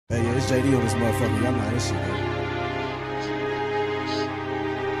Hey, yeah, it's JD on this motherfucker. Y'all know this shit, man.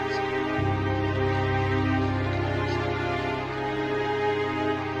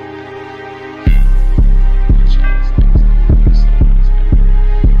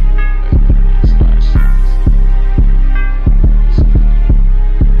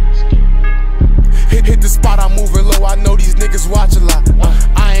 Hit the spot, I'm moving low, I know these niggas watch a lot.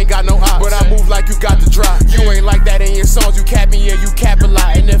 I ain't got no ops, but I move like you got the drop. You ain't like that in your songs, you cap me, yeah, you cap a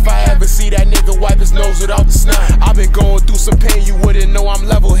lot. And if I ever see that nigga wipe his nose without the snot, I've been going through some pain, you wouldn't know I'm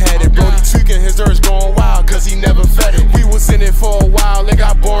level-headed. Brody tweaking, his urge going wild, cause he never fed it. We was in it for a while, it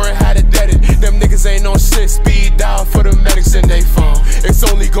got boring, had it deaded. Them niggas ain't on shit, speed dial for the medics in they phone. It's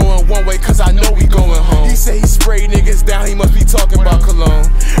only going one way, cause I know we going home. He say he sprayed niggas down, he must be talking about cologne.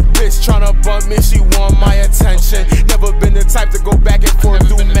 Bitch tryna bump me, she want my attention. Never been the type to go back and forth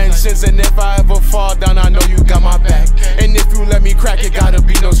through mentions. And if I ever fall down, I know you got my back. And if you let me crack, it gotta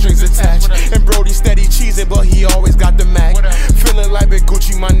be no strings attached. And Brody steady cheesing, but he always got the Mac. Feeling like Big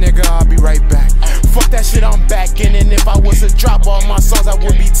Gucci, my nigga, I'll be right back. Fuck that shit, I'm back in. And if I was to drop all my songs, I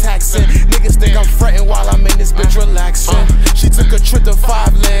would be taxing. Niggas think I'm fretting while I'm in this bitch relaxing. She took a trip to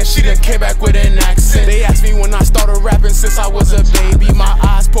 5 land, she done came back with an accent. They asked me when I started rapping since I was a baby. My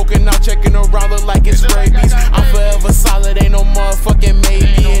eyes poking out, checking around, look like it's rabies. I'm forever solid, ain't no motherfucking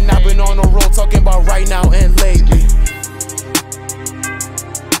maybe. And I've been on the road talking about right now and lately.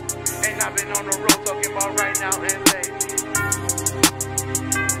 And I've been on the road talking about right now and lately.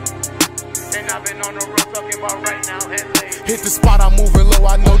 And I've been on the road talking about right now and lately. Hit the spot, I'm moving low,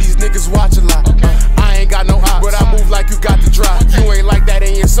 I know these niggas watch a lot. I ain't got no ops, but I move like you got the drop. You ain't like that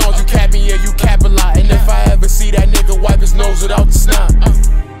in your songs, you cap me, yeah, you cap a lot. And if I ever see that nigga wipe his nose without the snot.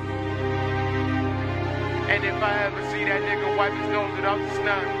 And if I ever see that nigga wipe his nose without the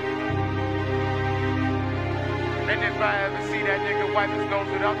snot. And if I ever see that nigga wipe his nose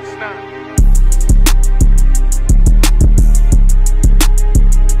without the snot.